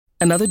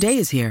Another day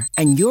is here,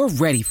 and you're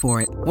ready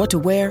for it. What to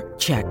wear?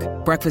 Check.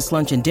 Breakfast,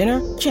 lunch, and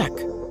dinner? Check.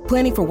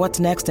 Planning for what's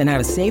next and how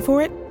to save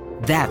for it?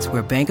 That's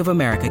where Bank of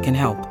America can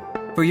help.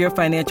 For your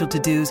financial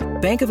to-dos,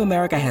 Bank of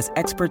America has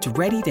experts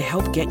ready to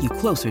help get you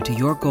closer to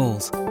your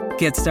goals.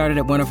 Get started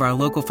at one of our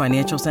local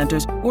financial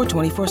centers or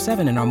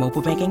 24/7 in our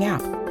mobile banking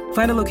app.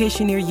 Find a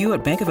location near you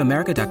at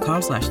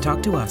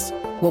bankofamerica.com/talktous.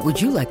 What would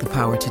you like the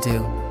power to do?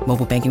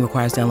 Mobile banking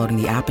requires downloading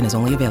the app and is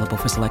only available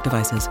for select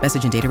devices.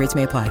 Message and data rates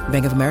may apply.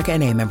 Bank of America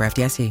N.A., member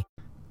FDIC.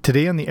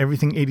 Today on the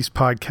Everything 80s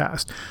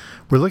podcast,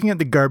 we're looking at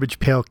the Garbage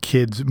Pail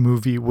Kids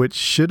movie, which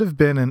should have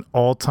been an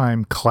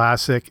all-time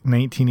classic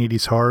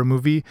 1980s horror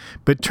movie,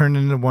 but turned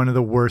into one of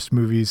the worst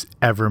movies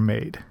ever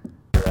made.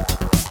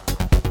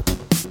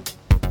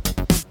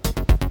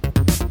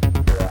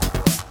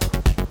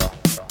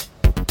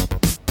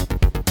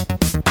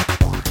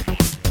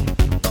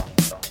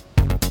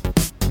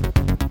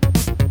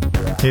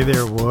 Hey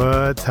there,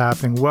 what's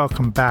happening?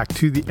 Welcome back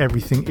to the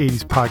Everything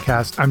 80s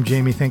podcast. I'm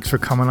Jamie. Thanks for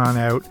coming on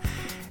out.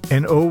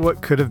 And oh,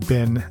 what could have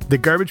been. The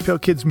Garbage Pail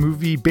Kids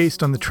movie,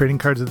 based on the trading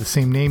cards of the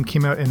same name,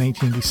 came out in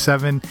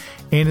 1987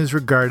 and is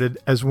regarded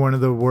as one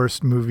of the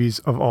worst movies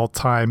of all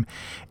time.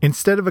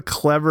 Instead of a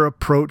clever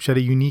approach at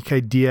a unique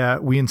idea,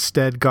 we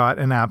instead got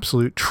an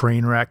absolute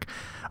train wreck.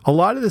 A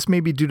lot of this may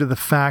be due to the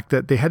fact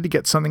that they had to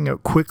get something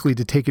out quickly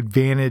to take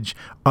advantage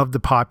of the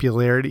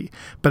popularity,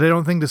 but I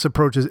don't think this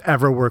approach has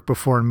ever worked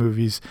before in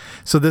movies.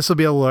 So this will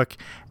be a look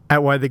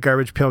at why the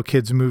Garbage Pail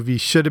Kids movie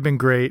should have been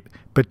great,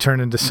 but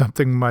turned into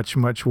something much,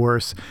 much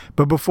worse.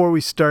 But before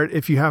we start,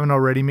 if you haven't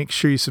already, make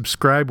sure you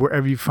subscribe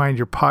wherever you find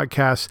your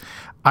podcasts.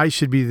 I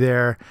should be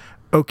there.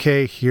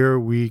 Okay, here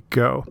we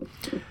go.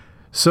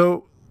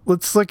 So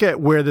let's look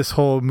at where this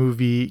whole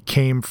movie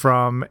came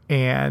from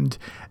and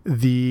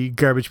the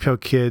Garbage Pail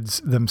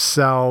Kids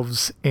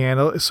themselves, and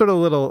a sort of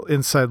little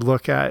inside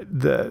look at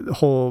the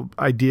whole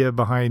idea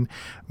behind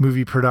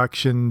movie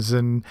productions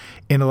and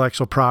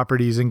intellectual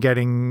properties and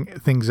getting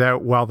things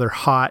out while they're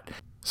hot.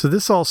 So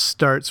this all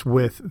starts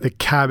with the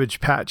Cabbage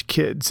Patch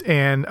Kids,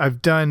 and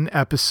I've done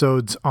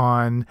episodes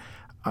on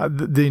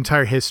the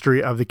entire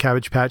history of the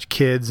Cabbage Patch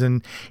Kids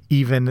and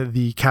even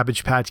the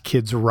Cabbage Patch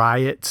Kids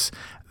riots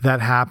that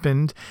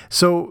happened.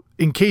 So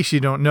in case you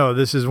don't know,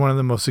 this is one of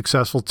the most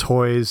successful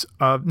toys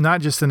of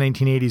not just the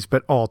 1980s,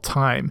 but all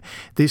time.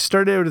 They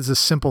started out as a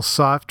simple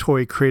soft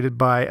toy created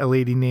by a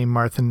lady named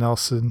Martha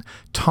Nelson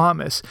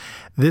Thomas.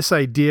 This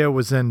idea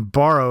was then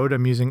borrowed,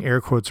 I'm using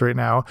air quotes right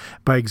now,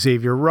 by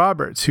Xavier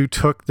Roberts, who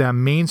took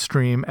them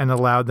mainstream and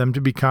allowed them to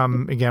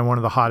become, again, one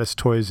of the hottest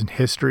toys in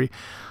history.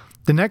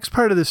 The next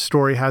part of this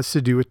story has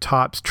to do with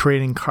Topps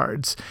trading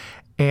cards.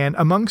 And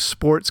among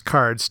sports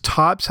cards,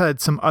 Topps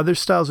had some other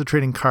styles of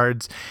trading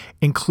cards,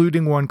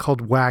 including one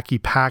called Wacky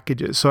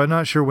Packages. So I'm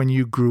not sure when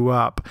you grew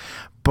up,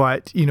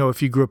 but, you know,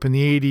 if you grew up in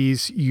the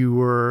 80s, you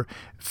were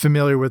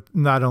familiar with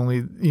not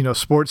only, you know,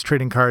 sports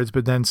trading cards,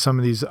 but then some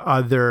of these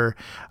other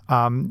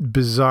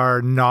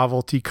bizarre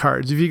novelty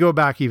cards. If you go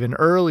back even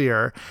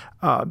earlier,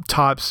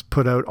 Topps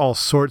put out all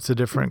sorts of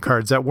different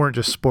cards that weren't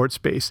just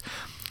sports-based.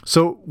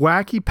 So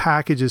Wacky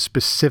Packages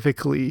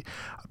specifically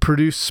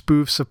produced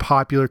spoofs of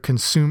popular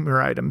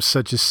consumer items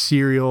such as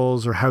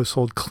cereals or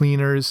household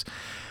cleaners.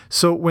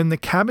 So when the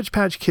Cabbage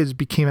Patch Kids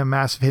became a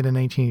massive hit in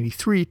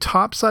 1983,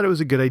 Topps thought it was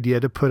a good idea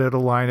to put out a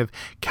line of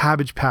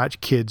Cabbage Patch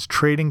Kids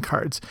trading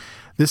cards.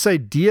 This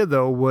idea,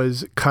 though,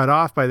 was cut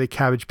off by the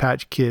Cabbage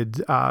Patch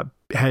Kids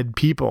head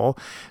people.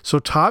 So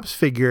Topps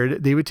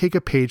figured they would take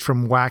a page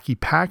from Wacky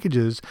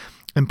Packages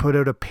and put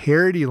out a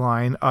parody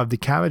line of the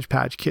Cabbage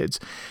Patch Kids.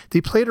 They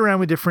played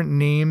around with different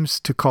names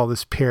to call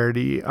this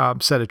parody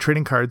set of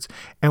trading cards,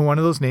 and one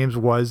of those names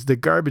was the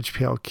Garbage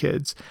Pail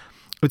Kids.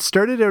 It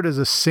started out as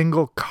a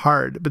single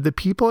card, but the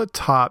people at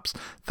Topps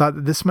thought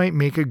that this might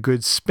make a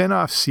good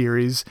spin-off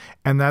series,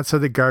 and that's how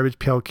the Garbage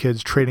Pail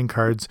Kids trading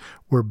cards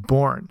were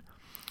born.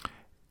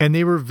 And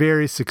they were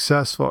very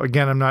successful.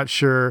 Again, I'm not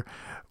sure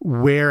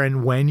where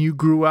and when you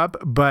grew up,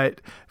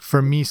 but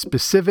for me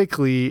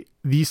specifically,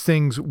 these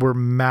things were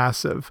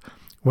massive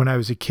when I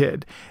was a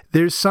kid.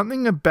 There's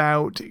something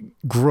about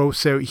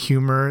gross out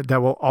humor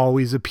that will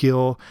always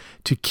appeal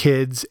to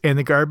kids, and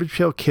the Garbage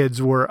Pail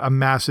Kids were a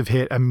massive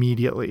hit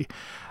immediately.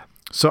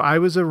 So I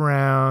was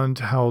around,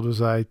 how old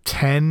was I?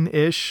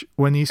 10-ish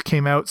when these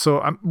came out. So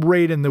I'm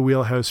right in the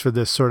wheelhouse for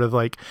this sort of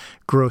like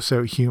gross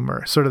out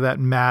humor, sort of that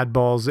Mad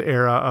Balls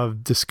era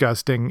of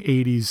disgusting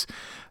 80s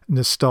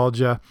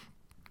nostalgia.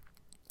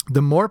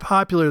 The more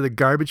popular the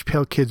Garbage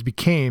Pail Kids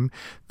became,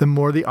 the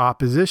more the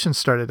opposition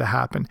started to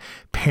happen.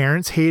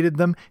 Parents hated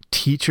them.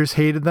 Teachers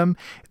hated them.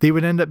 They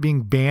would end up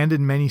being banned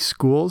in many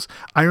schools.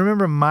 I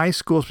remember my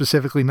school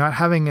specifically not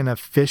having an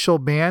official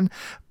ban,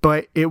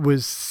 but it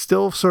was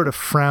still sort of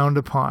frowned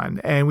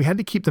upon, and we had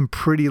to keep them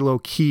pretty low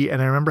key.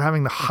 And I remember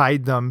having to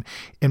hide them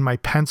in my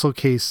pencil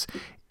case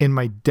in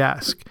my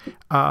desk.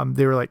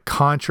 They were like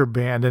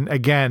contraband. And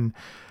again,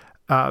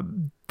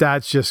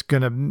 that's just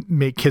going to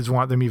make kids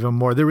want them even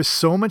more. There was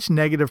so much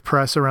negative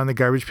press around the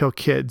Garbage Pail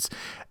Kids,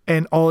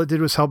 and all it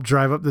did was help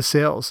drive up the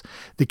sales.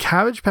 The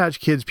Cabbage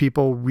Patch Kids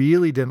people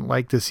really didn't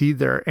like this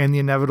either, and the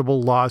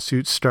inevitable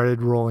lawsuits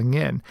started rolling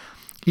in.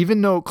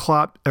 Even though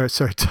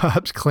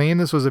Tops claimed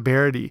this was a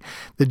parody,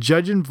 the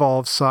judge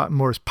involved saw it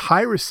more as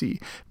piracy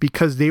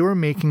because they were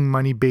making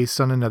money based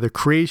on another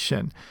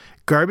creation.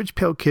 Garbage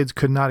Pail Kids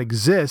could not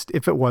exist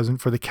if it wasn't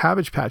for the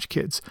Cabbage Patch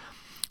Kids.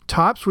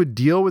 Tops would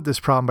deal with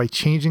this problem by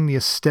changing the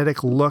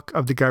aesthetic look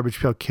of the Garbage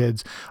Pail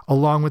Kids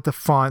along with the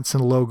fonts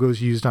and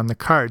logos used on the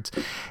cards.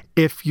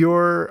 If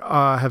you're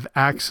have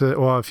access,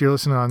 well, if you're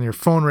listening on your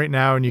phone right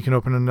now and you can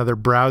open another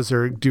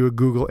browser, do a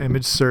Google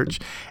image search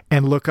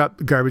and look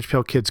up Garbage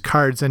Pail Kids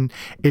cards. And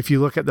if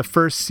you look at the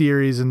first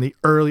series and the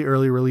early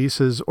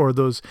releases or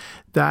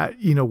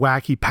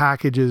wacky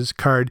packages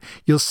card,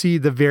 you'll see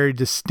the very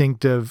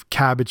distinctive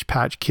Cabbage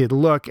Patch Kid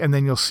look. And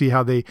then you'll see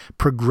how they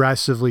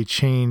progressively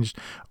changed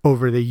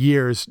over the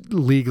years.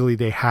 Legally,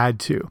 they had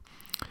to.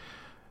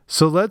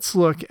 So let's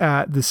look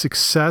at the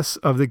success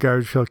of the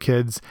Garbage Pail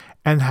Kids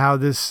and how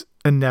this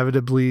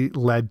inevitably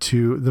led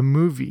to the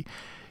movie.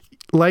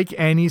 Like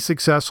any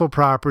successful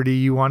property,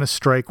 you want to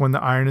strike when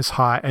the iron is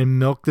hot and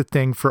milk the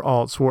thing for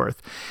all it's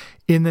worth.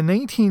 In the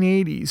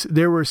 1980s,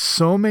 there were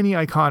so many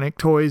iconic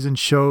toys and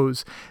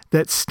shows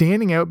that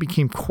standing out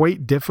became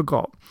quite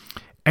difficult.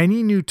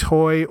 Any new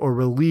toy or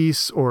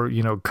release or,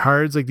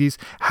 cards like these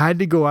had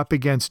to go up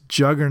against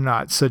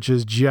juggernauts such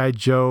as G.I.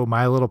 Joe,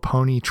 My Little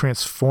Pony,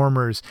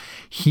 Transformers,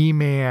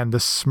 He-Man, the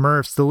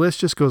Smurfs. The list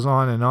just goes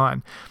on and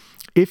on.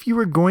 If you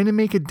were going to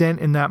make a dent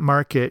in that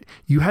market,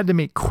 you had to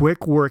make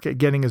quick work at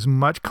getting as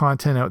much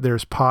content out there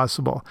as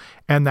possible.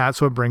 And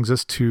that's what brings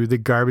us to the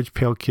Garbage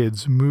Pail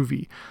Kids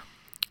movie.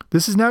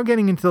 This is now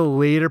getting into the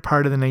later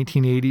part of the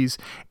 1980s,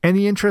 and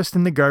the interest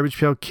in the Garbage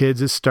Pail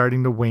Kids is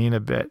starting to wane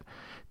a bit.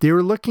 They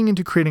were looking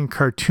into creating a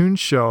cartoon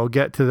show. I'll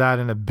get to that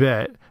in a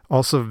bit.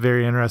 Also a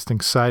very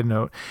interesting side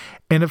note.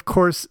 And of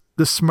course,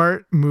 the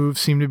smart move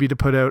seemed to be to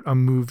put out a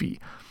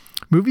movie.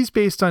 Movies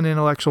based on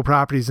intellectual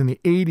properties in the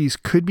 80s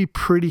could be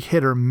pretty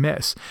hit or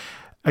miss.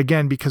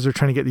 Again, because they're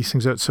trying to get these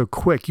things out so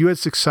quick. You had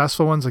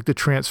successful ones like the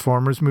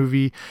Transformers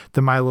movie,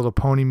 the My Little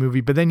Pony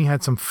movie, but then you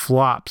had some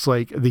flops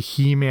like the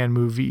He-Man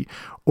movie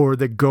or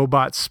the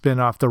GoBot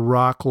spin-off, the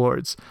Rock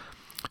Lords.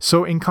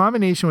 So in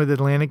combination with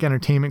Atlantic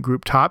Entertainment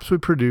Group, Tops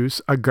would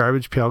produce a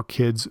Garbage Pail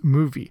Kids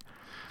movie.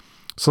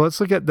 So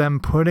let's look at them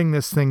putting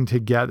this thing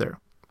together.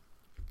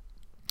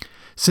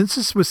 Since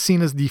this was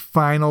seen as the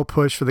final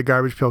push for the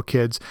Garbage Pail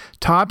Kids,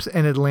 Tops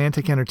and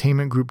Atlantic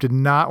Entertainment Group did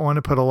not want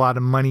to put a lot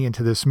of money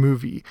into this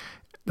movie.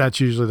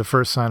 That's usually the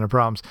first sign of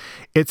problems.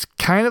 It's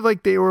kind of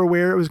like they were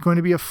aware it was going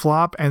to be a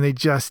flop and they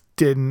just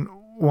didn't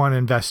want to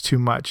invest too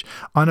much.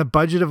 On a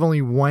budget of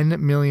only $1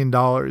 million,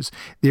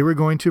 they were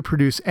going to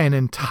produce an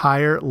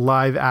entire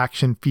live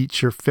action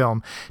feature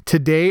film.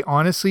 Today,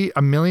 honestly,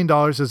 $1 million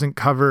doesn't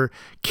cover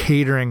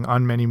catering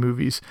on many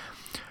movies.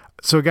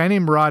 So a guy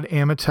named Rod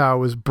Amatow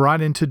was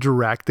brought in to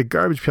direct the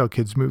Garbage Pail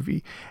Kids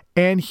movie.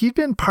 And he'd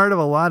been part of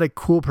a lot of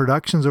cool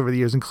productions over the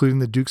years, including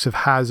The Dukes of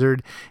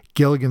Hazzard,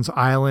 Gilligan's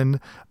Island,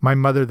 My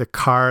Mother the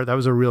Car, that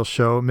was a real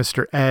show,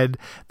 Mr. Ed,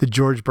 the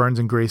George Burns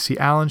and Gracie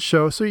Allen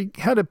show. So he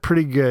had a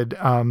pretty good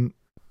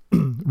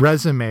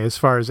resume as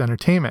far as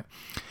entertainment.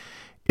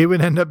 It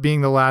would end up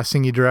being the last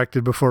thing he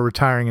directed before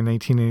retiring in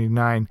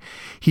 1989.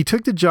 He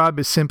took the job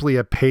as simply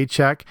a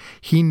paycheck.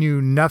 He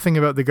knew nothing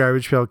about the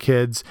Garbage Pail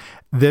Kids.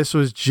 This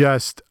was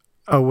just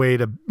a way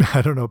to,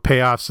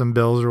 pay off some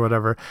bills or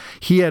whatever.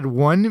 He had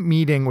one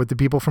meeting with the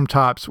people from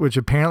Tops, which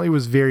apparently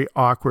was very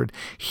awkward.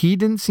 He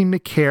didn't seem to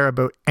care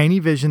about any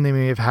vision they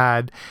may have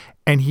had,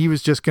 and he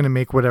was just going to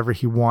make whatever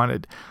he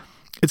wanted.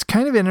 It's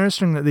kind of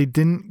interesting that they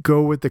didn't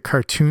go with the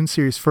cartoon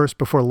series first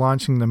before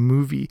launching the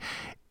movie.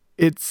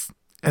 It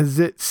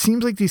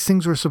seems like these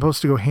things were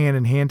supposed to go hand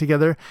in hand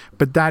together,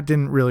 but that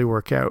didn't really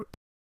work out.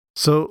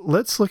 So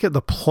let's look at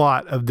the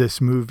plot of this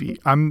movie.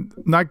 I'm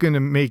not going to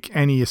make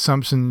any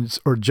assumptions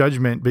or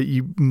judgment, but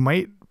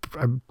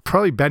I'm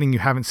probably betting you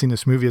haven't seen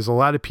this movie, as a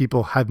lot of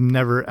people have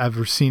never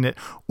ever seen it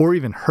or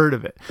even heard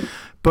of it.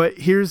 But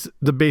here's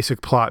the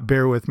basic plot.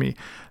 Bear with me.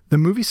 The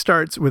movie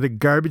starts with a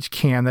garbage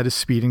can that is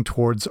speeding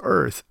towards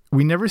Earth.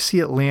 We never see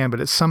it land, but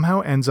it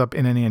somehow ends up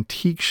in an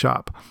antique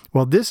shop.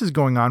 While this is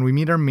going on, we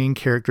meet our main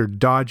character,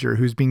 Dodger,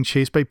 who's being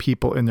chased by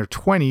people in their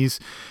 20s,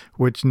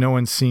 which no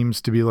one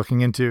seems to be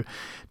looking into.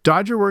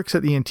 Dodger works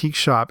at the antique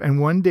shop, and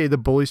one day the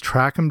bullies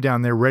track him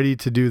down. They're ready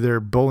to do their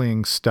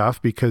bullying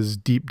stuff because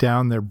deep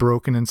down they're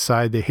broken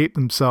inside, they hate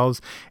themselves,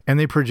 and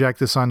they project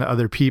this onto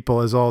other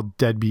people, as all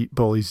deadbeat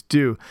bullies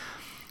do.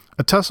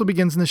 A tussle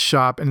begins in the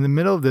shop, and in the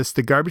middle of this,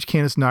 the garbage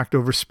can is knocked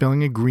over,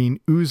 spilling a green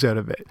ooze out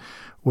of it,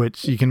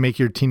 which you can make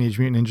your Teenage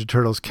Mutant Ninja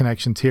Turtles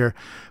connections here.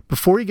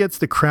 Before he gets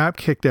the crap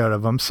kicked out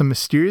of him, some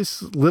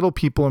mysterious little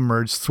people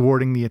emerge,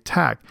 thwarting the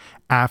attack.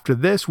 After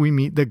this, we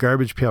meet the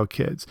Garbage Pail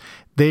Kids.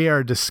 They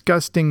are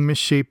disgusting,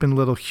 misshapen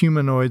little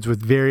humanoids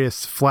with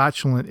various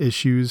flatulent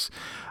issues.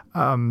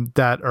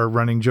 that are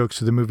running jokes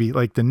to the movie.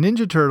 Like the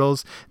Ninja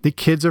Turtles, the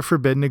kids are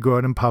forbidden to go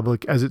out in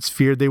public as it's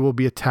feared they will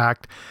be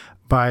attacked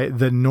by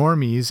the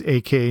normies,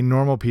 aka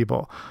normal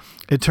people.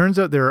 It turns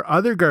out there are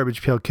other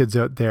Garbage Pail Kids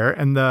out there,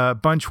 and the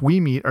bunch we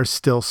meet are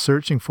still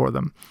searching for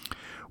them.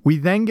 We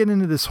then get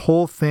into this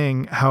whole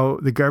thing, how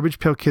the Garbage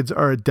Pail Kids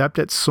are adept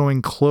at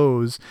sewing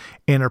clothes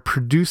and are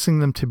producing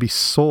them to be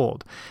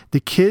sold. The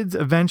kids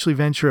eventually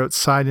venture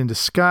outside in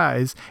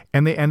disguise,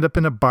 and they end up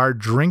in a bar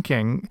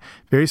drinking,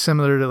 very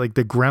similar to like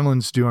the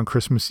Gremlins do on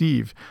Christmas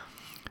Eve.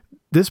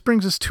 This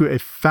brings us to a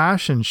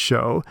fashion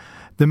show.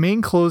 The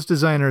main clothes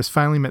designer has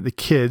finally met the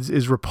kids,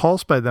 is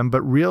repulsed by them,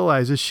 but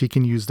realizes she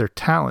can use their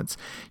talents.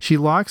 She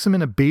locks them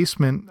in the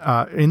basement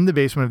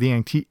of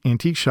the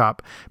antique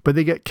shop, but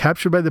they get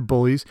captured by the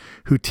bullies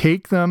who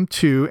take them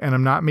to, and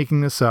I'm not making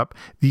this up,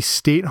 the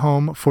State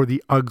Home for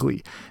the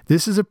Ugly.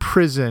 This is a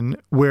prison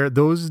where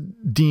those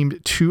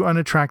deemed too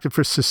unattractive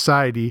for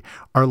society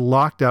are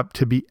locked up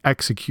to be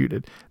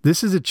executed.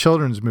 This is a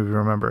children's movie,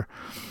 remember.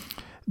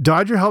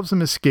 Dodger helps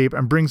them escape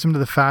and brings them to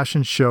the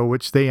fashion show,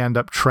 which they end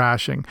up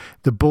trashing.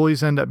 The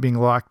bullies end up being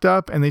locked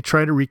up, and they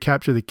try to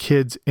recapture the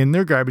kids in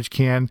their garbage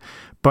can,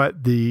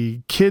 but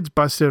the kids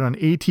bust out on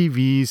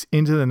ATVs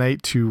into the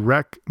night to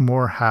wreak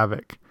more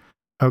havoc.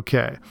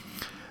 Okay,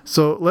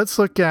 so let's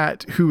look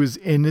at who is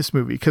in this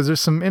movie, because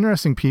there's some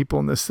interesting people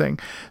in this thing.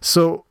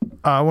 So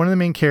one of the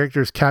main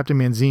characters, Captain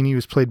Manzini,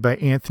 was played by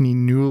Anthony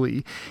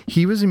Newley.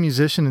 He was a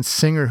musician and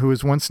singer who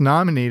was once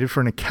nominated for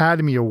an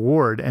Academy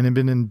Award and had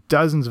been in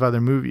dozens of other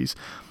movies.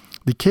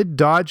 The kid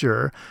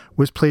Dodger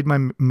was played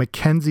by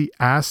Mackenzie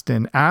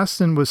Aston.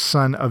 Aston was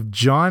son of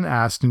John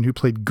Aston, who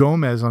played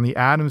Gomez on The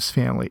Addams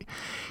Family.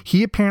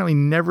 He apparently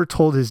never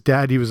told his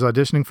dad he was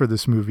auditioning for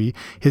this movie.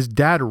 His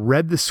dad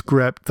read the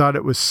script, thought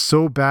it was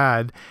so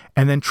bad,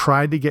 and then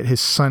tried to get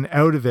his son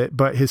out of it,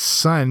 but his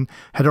son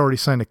had already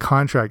signed a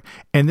contract.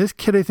 And this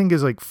kid, I think,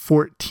 is like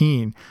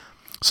 14.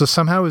 So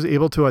somehow was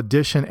able to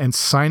audition and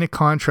sign a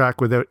contract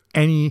without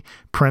any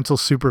parental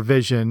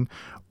supervision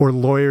or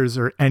lawyers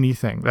or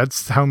anything.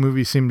 That's how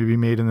movies seem to be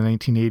made in the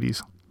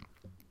 1980s.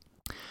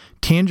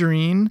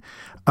 Tangerine,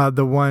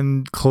 the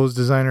one clothes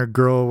designer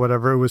girl,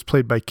 whatever, was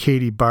played by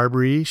Katie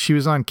Barbary. She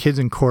was on Kids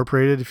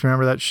Incorporated, if you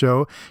remember that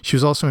show. She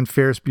was also in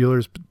Ferris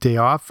Bueller's Day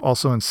Off,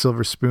 also in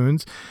Silver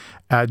Spoons.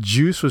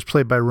 Juice was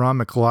played by Ron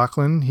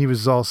McLaughlin. He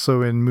was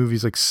also in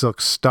movies like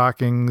Silk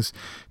Stockings,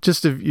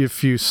 just a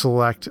few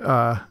select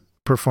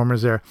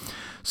performers there.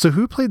 So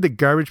who played the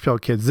Garbage Pail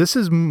Kids? This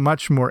is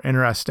much more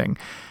interesting.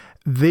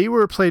 They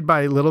were played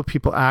by little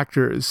people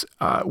actors,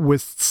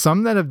 with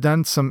some that have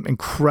done some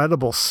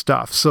incredible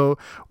stuff. So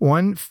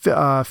one,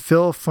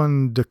 Phil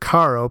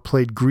Fondacaro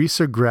played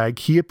Greaser Greg.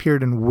 He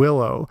appeared in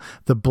Willow,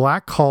 The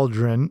Black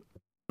Cauldron,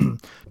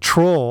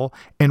 Troll,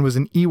 and was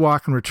an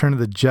Ewok in Return of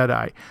the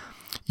Jedi.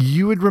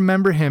 You would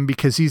remember him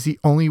because he's the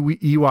only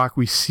Ewok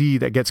we see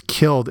that gets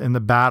killed in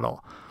the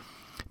battle.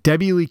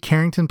 Debbie Lee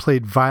Carrington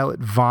played Violet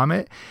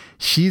Vomit.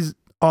 She's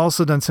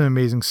also done some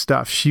amazing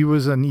stuff. She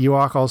was an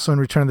Ewok also in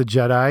Return of the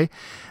Jedi,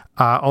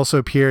 also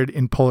appeared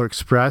in Polar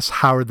Express.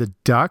 Howard the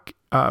Duck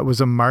was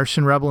a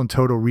Martian rebel in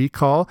Total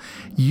Recall.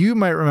 You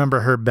might remember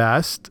her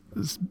best,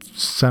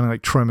 sounding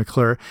like Troy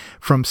McClure,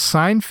 from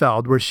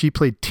Seinfeld, where she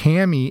played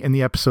Tammy in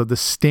the episode The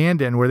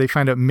Stand-In, where they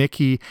find out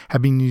Mickey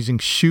had been using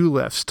shoe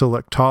lifts to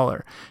look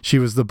taller. She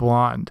was the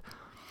blonde.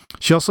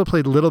 She also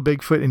played Little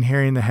Bigfoot in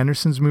Harry and the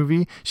Hendersons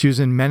movie. She was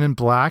in Men in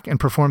Black and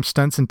performed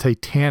stunts in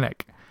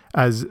Titanic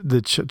as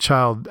the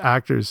child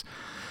actors.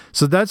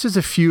 So that's just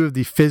a few of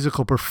the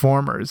physical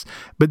performers.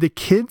 But the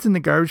kids in the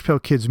Garbage Pail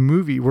Kids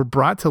movie were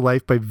brought to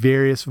life by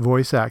various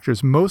voice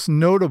actors. Most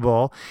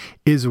notable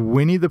is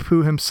Winnie the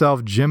Pooh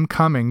himself, Jim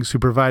Cummings, who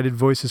provided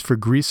voices for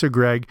Greaser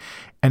Greg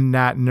and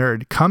Nat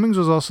Nerd. Cummings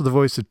was also the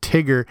voice of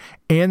Tigger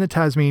and the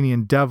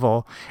Tasmanian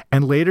Devil,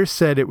 and later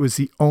said it was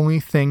the only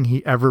thing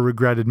he ever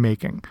regretted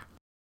making.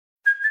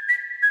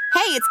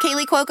 Hey, it's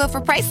Kaylee Cuoco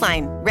for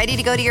Priceline. Ready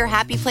to go to your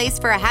happy place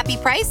for a happy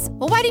price?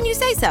 Well, why didn't you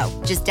say so?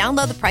 Just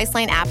download the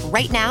Priceline app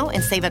right now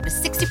and save up to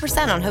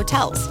 60% on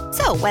hotels.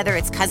 So whether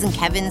it's Cousin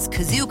Kevin's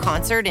Kazoo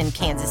Concert in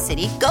Kansas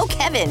City, go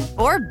Kevin,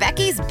 or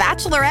Becky's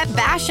Bachelorette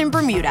Bash in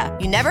Bermuda,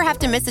 you never have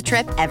to miss a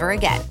trip ever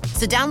again.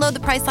 So download the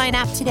Priceline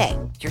app today.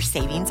 Your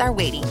savings are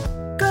waiting.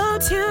 Go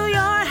to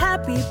your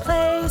happy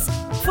place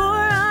for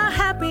a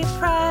happy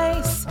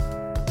price.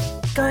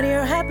 Go to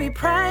your happy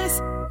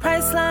price,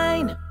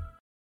 Priceline.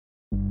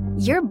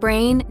 Your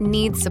brain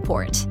needs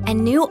support,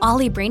 and new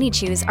Ollie Brainy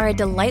Chews are a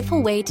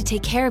delightful way to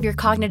take care of your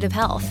cognitive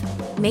health.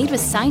 Made with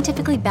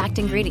scientifically backed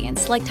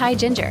ingredients like Thai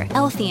ginger,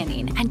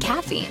 L-theanine, and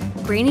caffeine,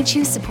 Brainy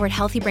Chews support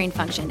healthy brain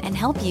function and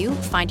help you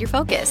find your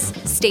focus,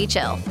 stay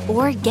chill,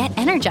 or get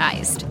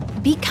energized.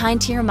 Be kind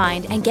to your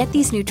mind and get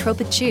these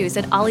nootropic chews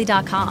at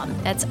ollie.com.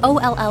 That's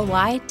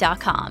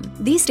OLLY.com.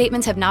 These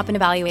statements have not been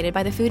evaluated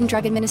by the Food and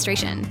Drug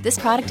Administration. This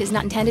product is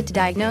not intended to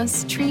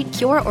diagnose, treat,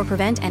 cure, or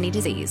prevent any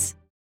disease.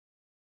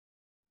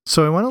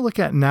 So I want to look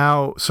at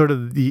now sort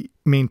of the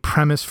main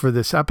premise for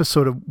this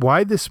episode of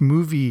why this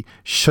movie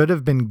should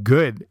have been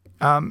good.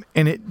 And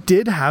it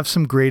did have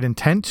some great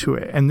intent to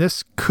it. And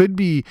this could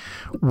be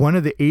one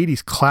of the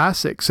 80s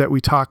classics that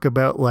we talk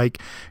about, like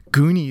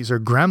Goonies or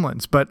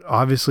Gremlins, but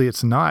obviously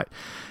it's not.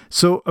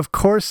 So, of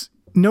course,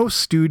 no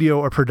studio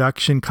or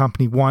production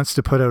company wants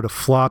to put out a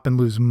flop and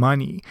lose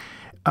money.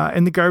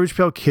 And the Garbage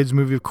Pail Kids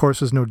movie, of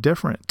course, was no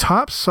different.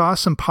 Topps saw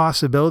some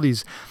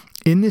possibilities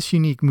in this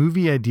unique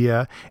movie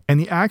idea, and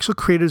the actual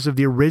creators of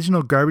the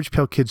original Garbage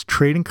Pail Kids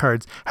trading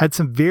cards had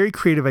some very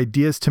creative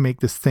ideas to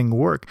make this thing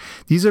work.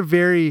 These are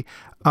very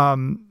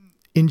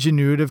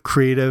ingenuitive,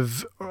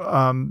 creative,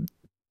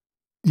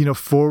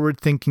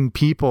 forward-thinking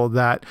people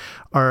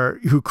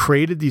who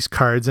created these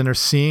cards and are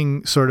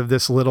seeing sort of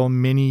this little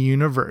mini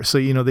universe. So,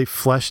 they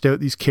fleshed out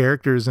these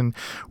characters and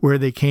where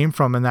they came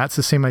from, and that's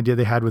the same idea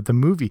they had with the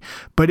movie.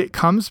 But it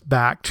comes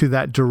back to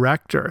that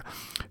director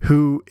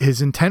who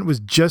his intent was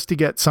just to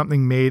get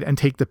something made and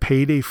take the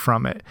payday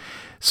from it.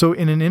 So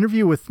in an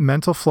interview with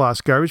Mental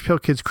Floss, Garbage Pail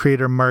Kids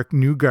creator Mark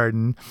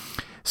Newgarden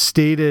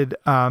stated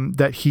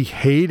that he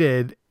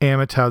hated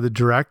Amatow, the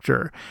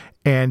director,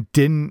 and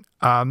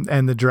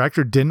the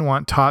director didn't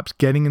want Topps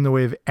getting in the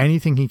way of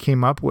anything he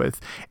came up with,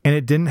 and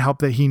it didn't help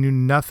that he knew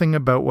nothing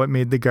about what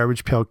made the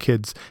Garbage Pail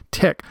Kids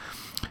tick.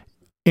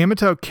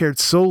 Amatow cared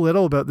so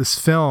little about this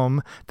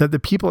film that the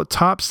people at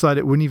Topps thought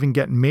it wouldn't even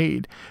get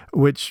made,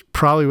 which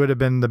probably would have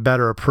been the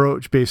better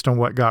approach based on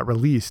what got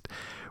released.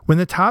 When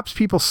the Topps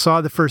people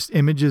saw the first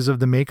images of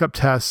the makeup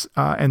tests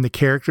and the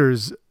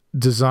characters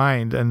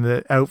designed and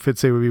the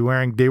outfits they would be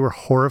wearing, they were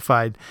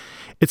horrified.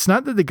 It's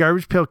not that the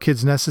Garbage Pail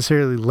Kids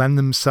necessarily lend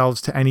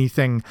themselves to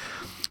anything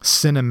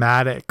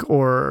cinematic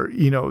or,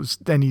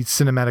 any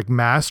cinematic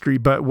mastery,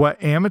 but what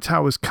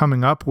Amatow was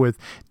coming up with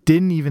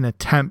didn't even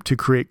attempt to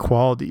create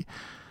quality.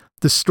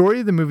 The story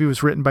of the movie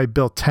was written by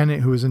Bill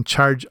Tennant, who was in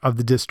charge of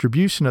the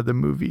distribution of the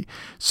movie.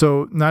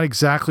 So not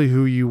exactly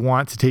who you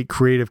want to take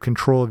creative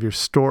control of your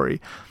story.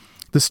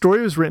 The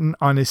story was written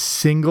on a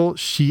single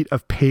sheet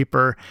of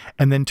paper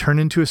and then turned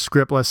into a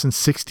script less than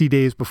 60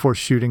 days before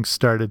shooting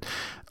started.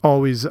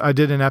 I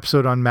did an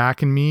episode on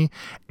Mac and Me,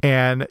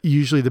 and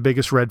usually the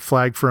biggest red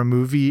flag for a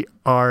movie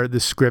are the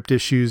script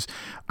issues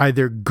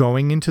either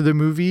going into the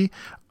movie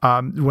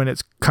when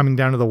it's coming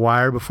down to the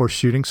wire before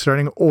shooting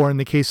starting, or in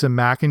the case of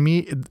Mac and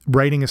Me,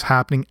 writing is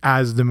happening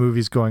as the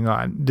movie's going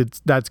on.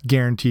 That's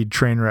guaranteed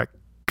train wreck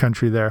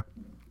country there.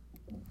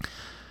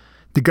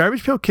 The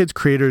Garbage Pail Kids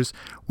creators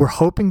were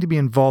hoping to be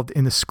involved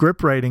in the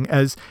script writing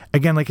as,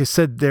 again, like I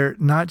said, they're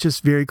not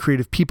just very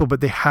creative people, but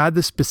they had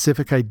the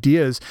specific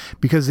ideas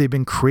because they've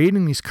been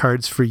creating these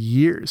cards for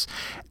years.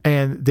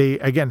 And they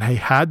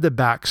had the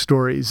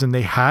backstories and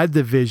they had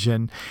the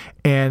vision,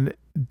 and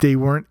they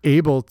weren't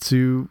able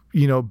to,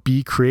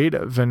 be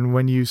creative. And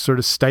when you sort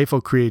of stifle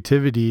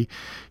creativity,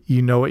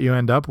 you know what you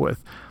end up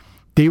with.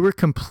 They were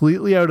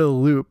completely out of the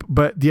loop,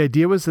 but the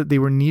idea was that they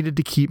were needed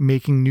to keep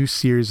making new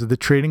series of the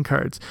trading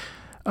cards.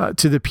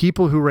 To the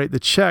people who write the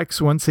checks,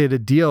 once they had a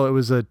deal, it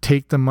was a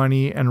take the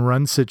money and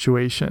run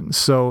situation.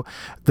 So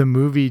the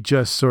movie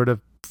just sort of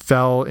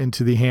fell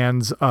into the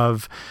hands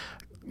of,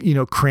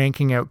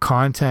 cranking out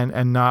content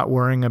and not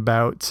worrying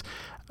about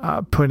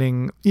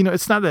putting,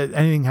 it's not that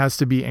anything has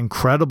to be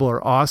incredible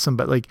or awesome,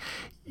 but like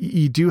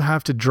you do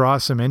have to draw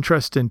some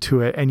interest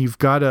into it, and you've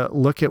got to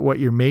look at what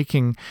you're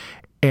making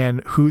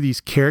and who these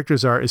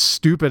characters are. As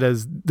stupid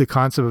as the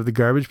concept of the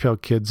Garbage Pail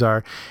Kids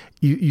are,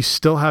 you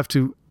still have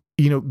to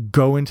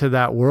go into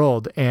that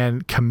world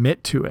and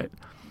commit to it.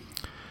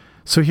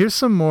 So here's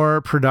some more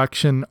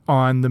production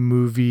on the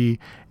movie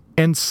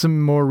and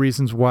some more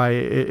reasons why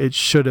it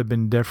should have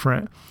been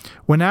different.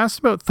 When asked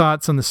about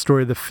thoughts on the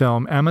story of the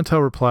film,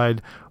 Amatow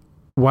replied,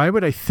 "Why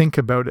would I think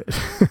about it?"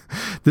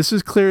 This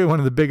was clearly one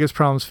of the biggest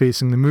problems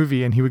facing the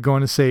movie, and he would go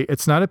on to say,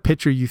 "It's not a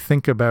picture you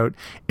think about,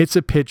 it's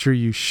a picture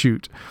you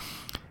shoot."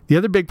 The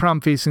other big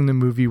problem facing the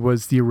movie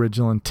was the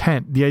original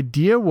intent. The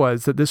idea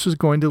was that this was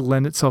going to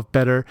lend itself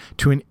better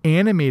to an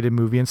animated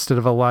movie instead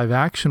of a live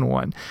action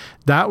one.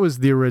 That was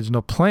the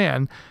original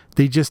plan.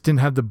 They just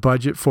didn't have the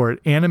budget for it.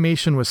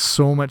 Animation was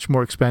so much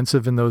more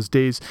expensive in those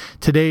days.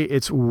 Today,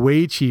 it's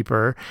way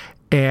cheaper,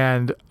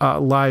 and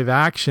live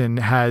action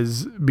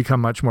has become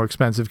much more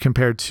expensive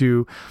compared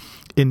to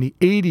in the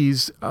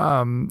 80s.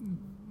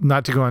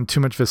 Not to go on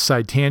too much of a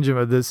side tangent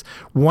of this,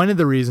 one of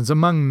the reasons,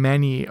 among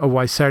many, of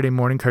why Saturday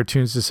morning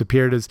cartoons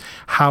disappeared is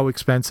how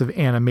expensive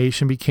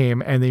animation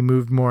became, and they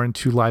moved more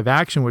into live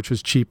action, which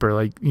was cheaper,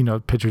 like,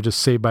 picture just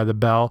Saved by the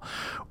Bell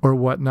or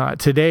whatnot.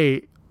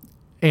 Today,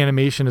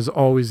 animation is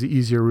always the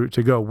easier route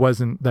to go.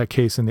 Wasn't that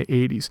case in the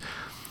 80s.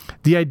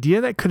 The idea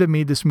that could have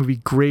made this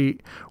movie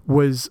great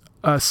was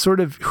a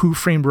sort of Who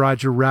Framed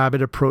Roger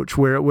Rabbit approach,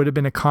 where it would have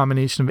been a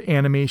combination of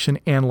animation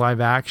and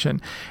live action.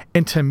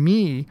 And to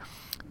me,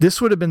 this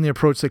would have been the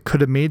approach that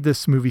could have made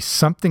this movie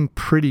something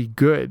pretty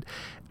good.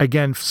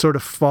 Again, sort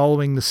of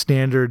following the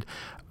standard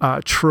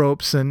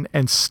tropes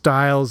and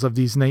styles of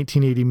these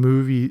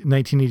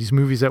 1980s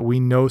movies that we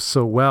know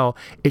so well.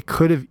 It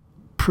could have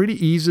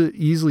pretty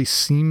easily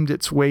seamed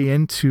its way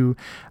into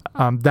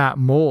that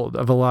mold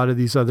of a lot of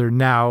these other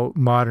now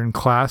modern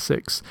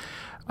classics.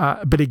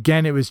 But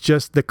again, it was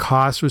just the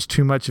cost was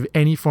too much of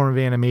any form of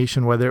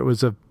animation, whether it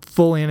was a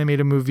full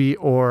animated movie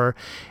or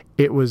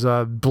it was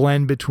a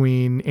blend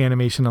between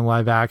animation and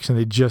live action.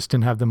 They just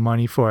didn't have the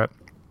money for it.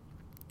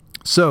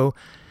 So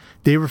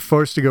they were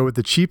forced to go with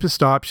the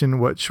cheapest option,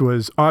 which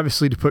was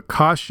obviously to put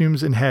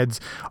costumes and heads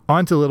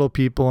onto little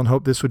people and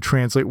hope this would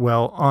translate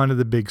well onto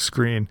the big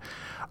screen.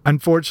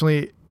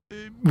 Unfortunately,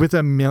 with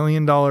 $1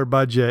 million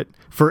budget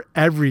for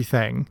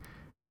everything,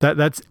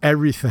 that's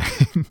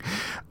everything.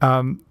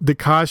 The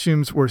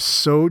costumes were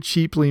so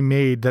cheaply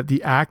made that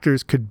the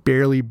actors could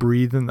barely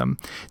breathe in them.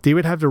 They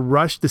would have to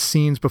rush the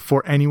scenes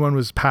before anyone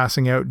was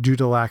passing out due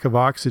to lack of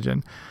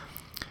oxygen.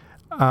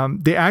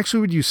 They actually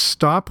would use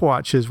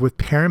stopwatches with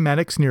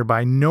paramedics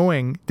nearby,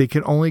 knowing they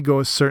could only go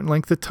a certain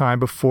length of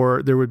time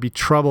before there would be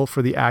trouble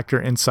for the actor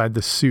inside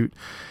the suit.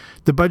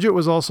 The budget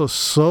was also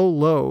so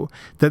low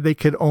that they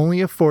could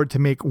only afford to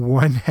make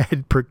one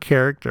head per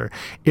character.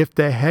 If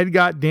the head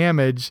got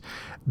damaged,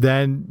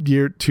 then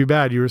you're too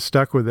bad. You were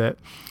stuck with it.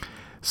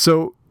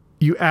 So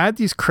you add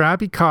these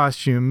crappy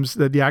costumes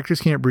that the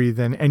actors can't breathe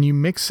in, and you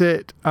mix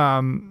it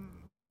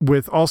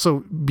with also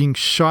being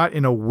shot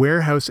in a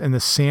warehouse in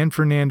the San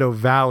Fernando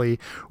Valley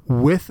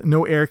with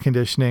no air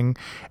conditioning,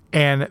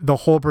 and the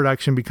whole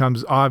production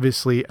becomes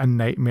obviously a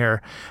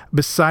nightmare.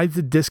 Besides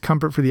the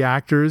discomfort for the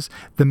actors,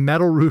 the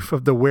metal roof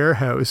of the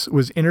warehouse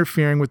was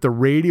interfering with the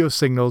radio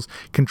signals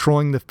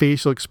controlling the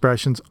facial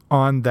expressions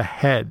on the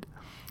head.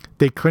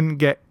 They couldn't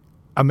get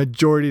a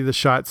majority of the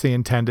shots they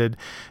intended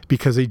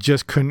because they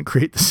just couldn't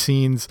create the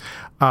scenes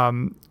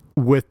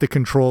with the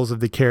controls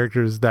of the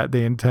characters that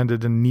they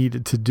intended and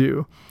needed to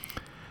do.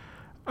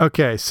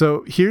 Okay,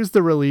 so here's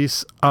the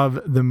release of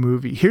the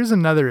movie. Here's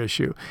another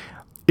issue.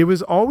 It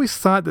was always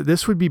thought that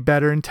this would be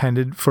better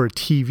intended for a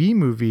TV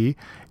movie,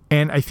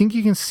 and I think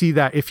you can see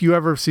that if you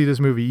ever see this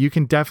movie, you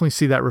can definitely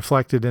see that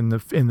reflected in the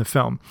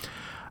film.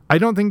 I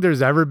don't think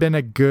there's ever been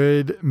a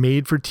good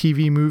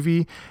made-for-TV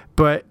movie,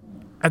 but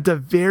at the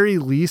very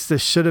least,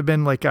 this should have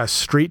been like a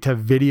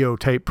straight-to-video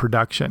type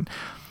production.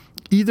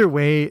 Either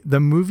way, the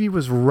movie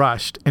was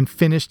rushed and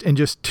finished in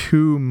just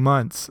 2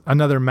 months.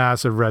 Another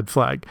massive red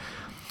flag.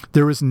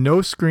 There was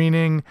no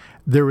screening.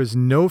 There was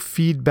no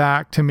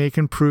feedback to make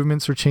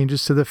improvements or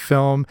changes to the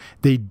film.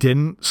 They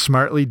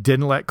smartly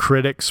didn't let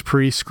critics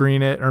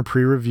pre-screen it or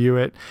pre-review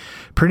it.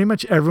 Pretty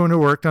much everyone who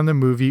worked on the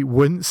movie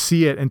wouldn't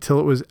see it until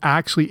it was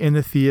actually in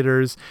the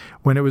theaters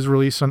when it was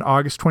released on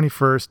August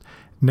 21st,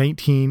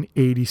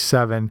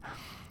 1987.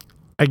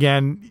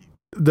 Again,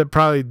 that's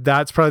probably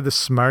the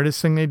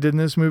smartest thing they did in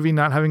this movie,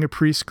 not having a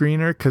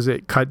pre-screener, because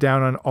it cut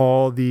down on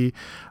all the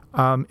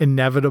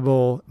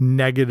inevitable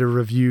negative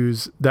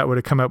reviews that would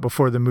have come out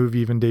before the movie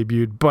even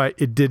debuted, but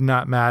it did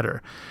not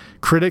matter.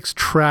 Critics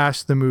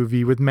trashed the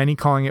movie, with many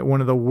calling it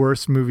one of the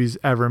worst movies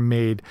ever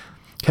made.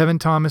 Kevin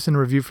Thomas, in a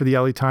review for the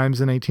LA Times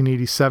in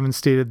 1987,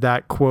 stated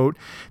that, quote,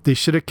 "They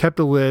should have kept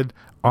a lid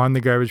on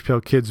the Garbage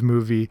Pail Kids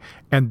movie,"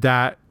 and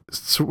that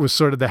was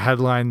sort of the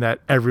headline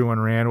that everyone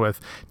ran with.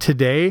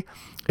 Today,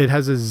 it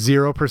has a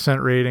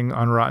 0% rating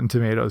on Rotten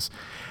Tomatoes.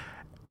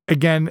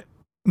 Again,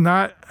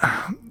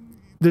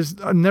 there's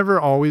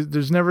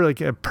never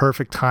like a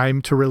perfect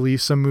time to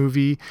release a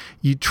movie.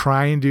 You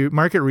try and do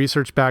market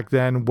research back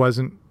then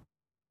wasn't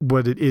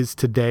what it is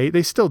today.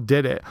 They still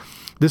did it.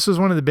 This was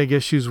one of the big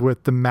issues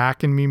with the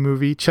Mac and Me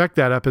movie. Check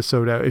that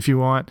episode out if you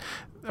want.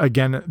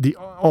 Again, the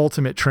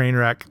ultimate train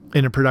wreck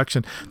in a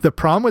production. The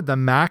problem with the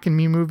Mac and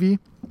Me movie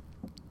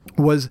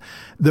was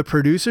the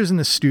producers in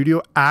the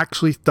studio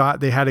actually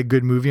thought they had a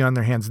good movie on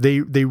their hands. They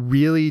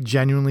really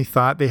genuinely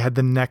thought they had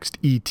the next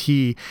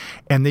E.T.,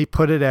 and they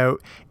put it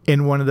out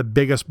in one of the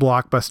biggest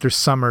blockbuster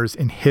summers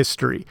in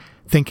history,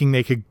 thinking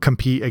they could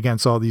compete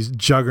against all these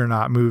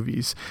juggernaut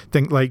movies.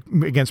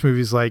 Against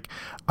movies like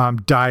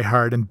Die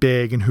Hard and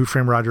Big and Who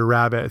Framed Roger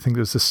Rabbit. I think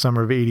it was the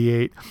summer of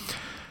 '88.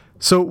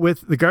 So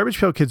with the Garbage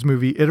Pail Kids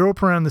movie, it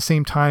opened around the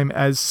same time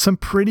as some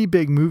pretty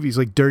big movies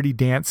like Dirty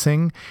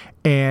Dancing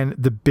and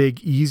The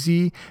Big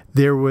Easy.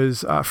 There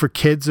was, for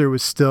kids, there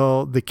was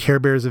still the Care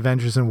Bears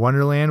Adventures in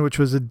Wonderland, which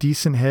was a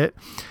decent hit.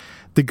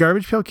 The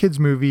Garbage Pail Kids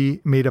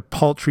movie made a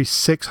paltry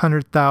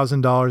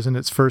 $600,000 in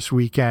its first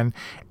weekend.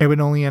 It would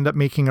only end up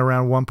making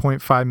around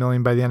 $1.5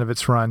 million by the end of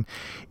its run.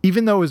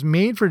 Even though it was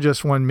made for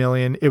just $1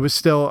 million, it was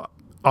still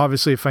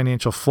obviously a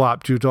financial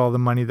flop due to all the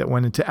money that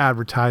went into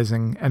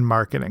advertising and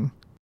marketing.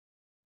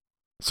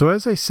 So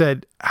as I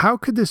said, how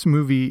could this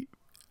movie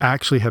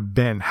actually have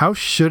been? How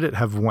should it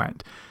have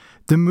went?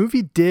 The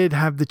movie did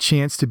have the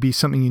chance to be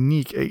something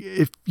unique.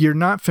 If you're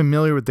not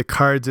familiar with the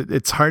cards,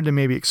 it's hard to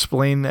maybe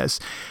explain this.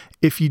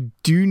 If you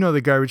do know the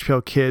Garbage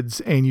Pail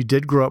Kids and you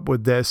did grow up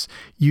with this,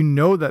 you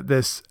know that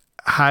this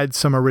had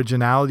some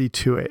originality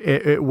to it.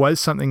 It was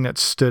something that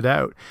stood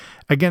out.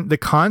 Again, the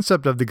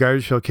concept of the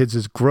Garbage Pail Kids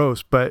is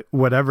gross, but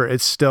whatever,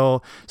 it's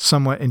still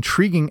somewhat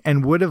intriguing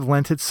and would have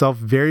lent itself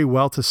very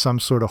well to some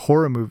sort of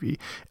horror movie.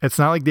 It's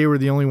not like they were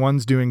the only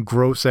ones doing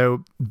gross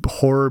out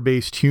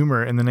horror-based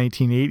humor in the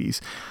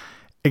 1980s.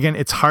 Again,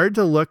 it's hard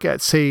to look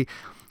at, say,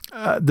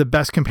 the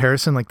best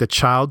comparison, like the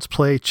Child's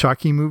Play,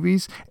 Chucky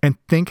movies, and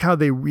think how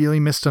they really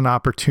missed an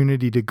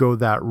opportunity to go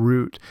that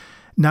route.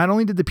 Not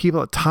only did the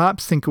people at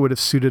Topps think it would have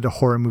suited a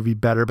horror movie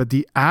better, but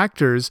the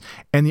actors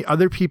and the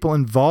other people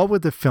involved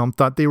with the film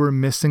thought they were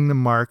missing the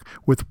mark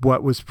with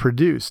what was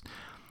produced.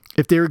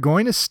 If they were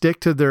going to stick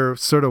to their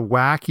sort of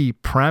wacky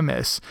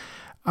premise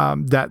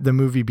that the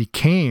movie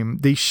became,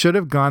 they should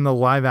have gone the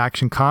live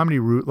action comedy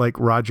route like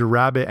Roger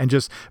Rabbit and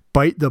just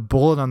bite the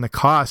bullet on the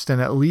cost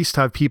and at least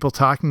have people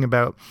talking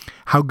about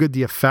how good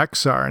the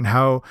effects are and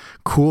how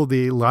cool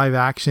the live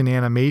action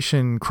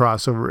animation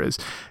crossover is.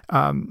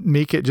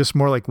 Make it just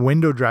more like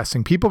window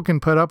dressing. People can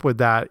put up with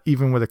that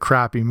even with a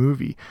crappy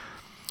movie.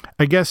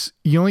 I guess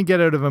you only get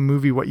out of a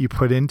movie what you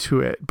put into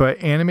it,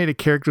 but animated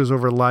characters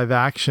over live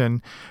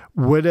action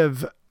would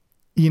have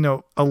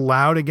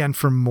allowed again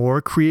for more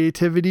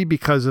creativity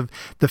because of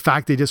the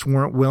fact they just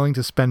weren't willing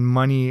to spend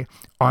money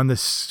on the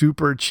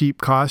super cheap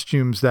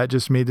costumes that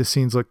just made the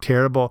scenes look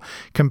terrible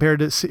compared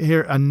to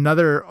here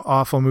another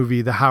awful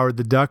movie, the Howard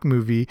the Duck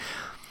movie.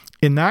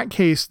 In that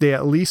case, they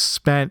at least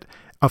spent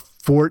a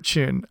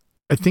fortune.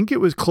 I think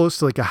it was close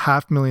to like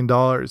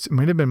 $500,000. It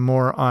might have been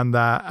more on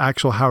the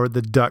actual Howard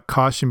the Duck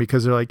costume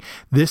because they're like,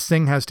 this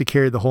thing has to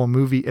carry the whole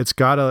movie. It's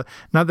got to,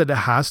 not that it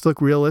has to look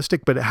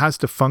realistic, but it has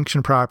to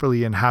function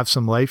properly and have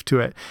some life to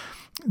it.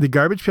 The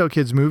Garbage Pail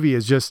Kids movie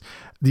is just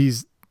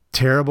these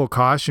terrible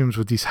costumes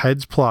with these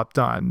heads plopped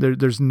on.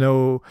 There's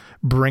no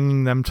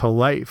bringing them to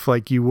life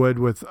like you would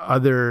with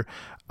other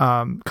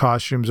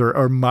costumes or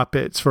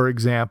Muppets, for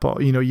example.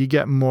 You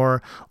get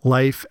more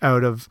life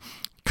out of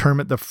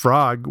Kermit the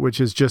Frog, which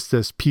is just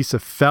this piece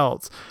of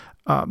felt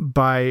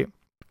by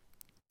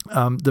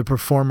the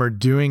performer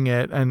doing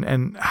it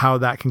and how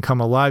that can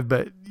come alive.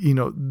 But,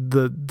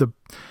 the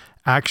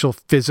actual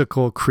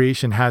physical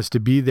creation has to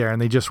be there,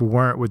 and they just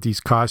weren't with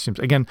these costumes.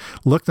 Again,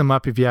 look them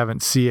up if you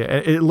haven't seen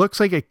it. It looks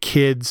like a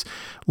kid's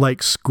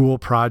school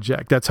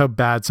project. That's how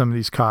bad some of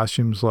these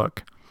costumes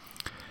look.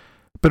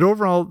 But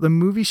overall, the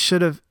movie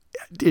should have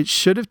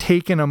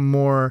taken a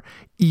more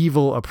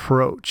evil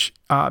approach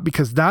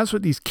because that's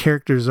what these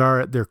characters are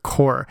at their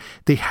core.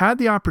 They had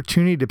the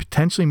opportunity to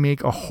potentially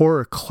make a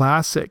horror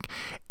classic,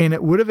 and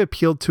it would have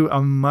appealed to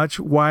a much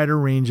wider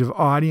range of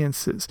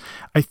audiences.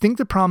 I think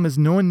the problem is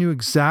no one knew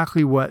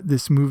exactly what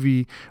this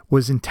movie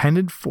was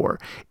intended for.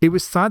 It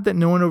was thought that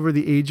no one over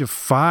the age of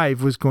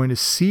 5 was going to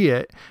see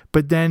it,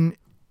 but then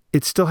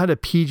it still had a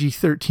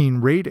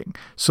PG-13 rating.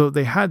 So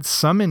they had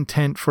some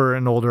intent for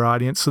an older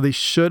audience, so they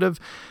should have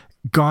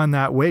gone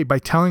that way. By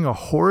telling a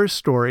horror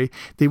story,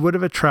 they would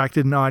have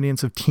attracted an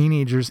audience of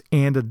teenagers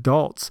and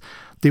adults.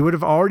 They would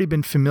have already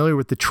been familiar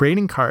with the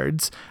trading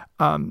cards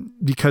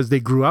because they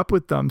grew up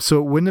with them. So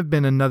it wouldn't have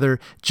been another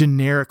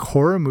generic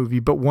horror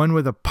movie, but one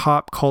with a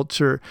pop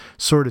culture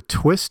sort of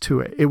twist to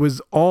it. It was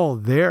all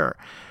there.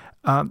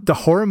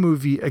 The horror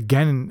movie,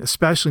 again,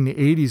 especially in the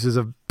 80s, is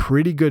a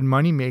pretty good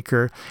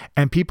moneymaker,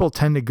 and people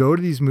tend to go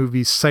to these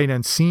movies sight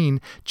unseen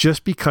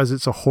just because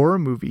it's a horror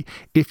movie.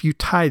 If you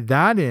tie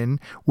that in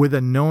with a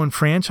known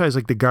franchise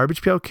like the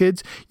Garbage Pail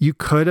Kids, you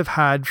could have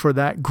had for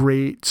that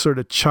great sort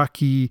of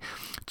Chucky,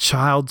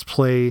 Child's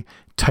Play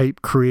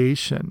type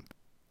creation.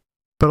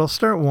 But I'll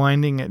start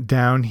winding it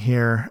down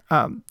here.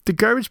 The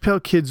Garbage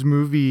Pail Kids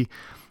movie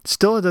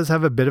still does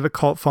have a bit of a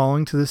cult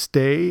following to this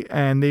day,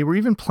 and they were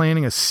even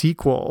planning a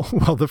sequel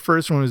while the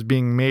first one was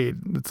being made.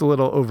 It's a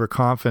little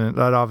overconfident.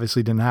 That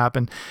obviously didn't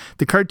happen.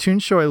 The cartoon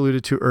show I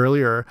alluded to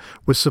earlier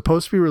was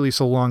supposed to be released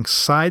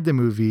alongside the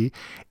movie.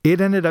 It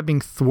ended up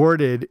being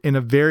thwarted in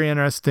a very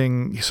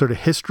interesting sort of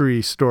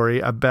history story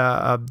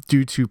about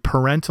due to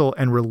parental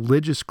and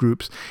religious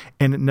groups,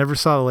 and it never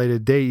saw the light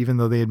of day, even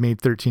though they had made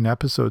 13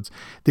 episodes.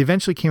 They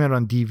eventually came out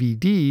on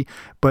DVD,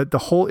 but the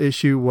whole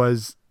issue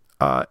was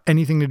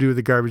anything to do with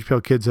the Garbage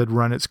Pail Kids had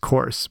run its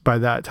course by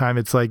that time.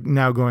 It's like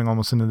now going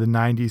almost into the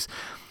 90s.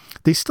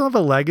 They still have a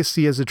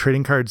legacy as the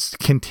trading cards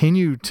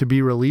continue to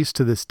be released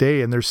to this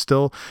day, and there's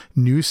still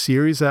new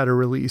series that are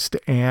released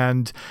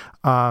and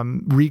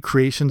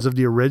recreations of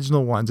the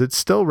original ones. It's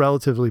still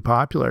relatively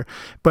popular,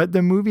 but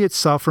the movie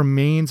itself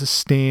remains a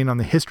stain on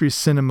the history of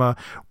cinema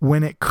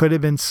when it could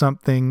have been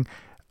something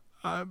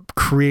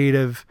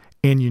creative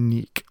and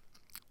unique.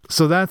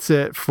 So that's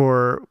it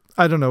for,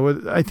 I don't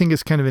know, I think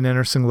it's kind of an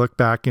interesting look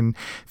back in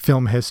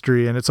film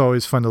history, and it's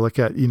always fun to look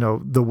at,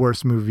 the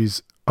worst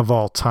movies of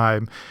all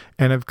time.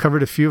 And I've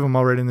covered a few of them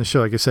already in the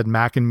show. Like I said,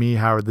 Mac and Me,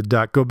 Howard the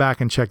Duck. Go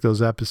back and check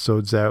those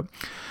episodes out.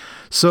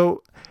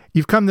 So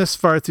you've come this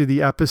far through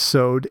the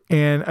episode,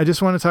 and I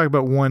just want to talk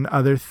about one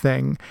other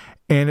thing,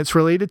 and it's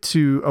related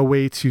to a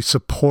way to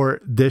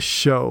support this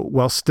show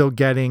while still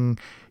getting,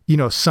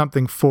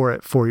 something for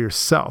it for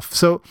yourself.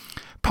 So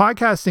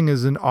podcasting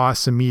is an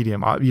awesome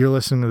medium. You're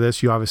listening to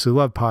this, you obviously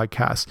love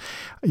podcasts.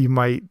 You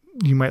might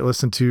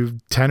listen to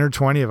 10 or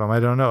 20 of them. I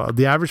don't know.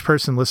 The average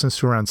person listens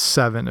to around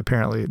 7,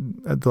 apparently,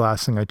 at the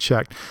last thing I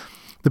checked.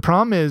 The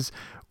problem is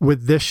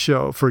with this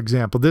show, for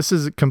example, this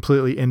is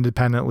completely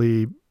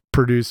independently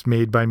produced,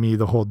 made by me,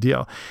 the whole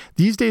deal.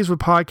 These days with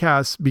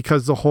podcasts,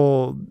 because the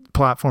whole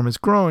platform has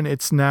grown,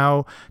 it's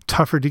now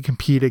tougher to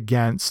compete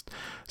against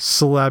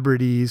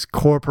celebrities,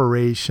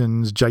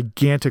 corporations,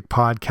 gigantic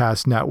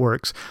podcast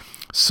networks.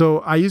 So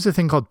I use a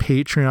thing called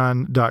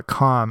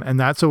patreon.com, and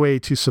that's a way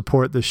to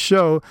support the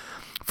show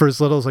for as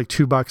little as like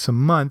 $2 a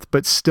month,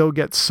 but still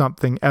get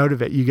something out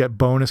of it. You get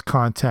bonus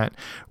content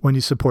when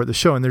you support the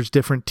show, and there's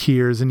different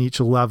tiers, and each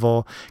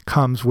level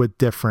comes with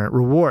different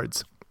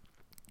rewards.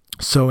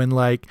 So in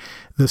like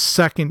the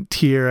second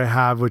tier I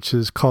have, which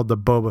is called the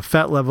Boba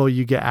Fett level,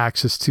 you get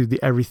access to the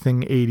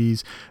Everything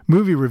 80s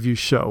movie review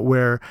show,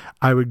 where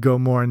I would go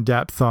more in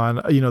depth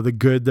on, you know, the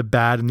good, the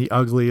bad, and the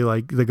ugly,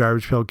 like the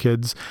Garbage Pail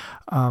Kids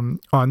on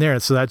there.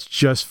 So that's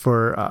just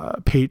for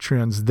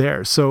Patreons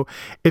there. So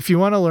if you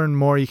want to learn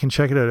more, you can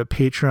check it out at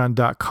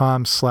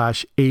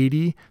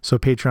patreon.com/80. So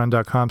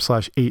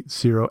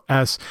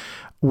patreon.com/80s.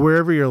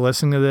 Wherever you're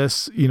listening to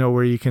this, you know,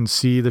 where you can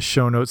see the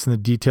show notes and the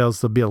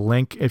details, there'll be a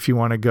link if you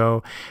want to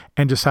go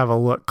and just have a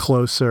look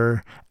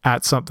closer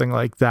at something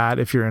like that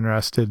if you're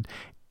interested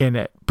in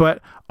it.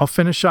 But I'll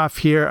finish off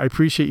here. I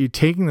appreciate you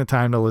taking the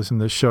time to listen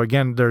to this show.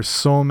 Again, there's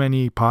so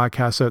many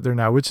podcasts out there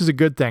now, which is a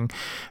good thing.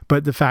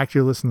 But the fact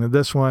you're listening to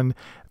this one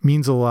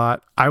means a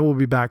lot. I will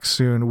be back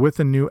soon with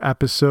a new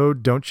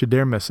episode. Don't you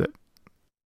dare miss it.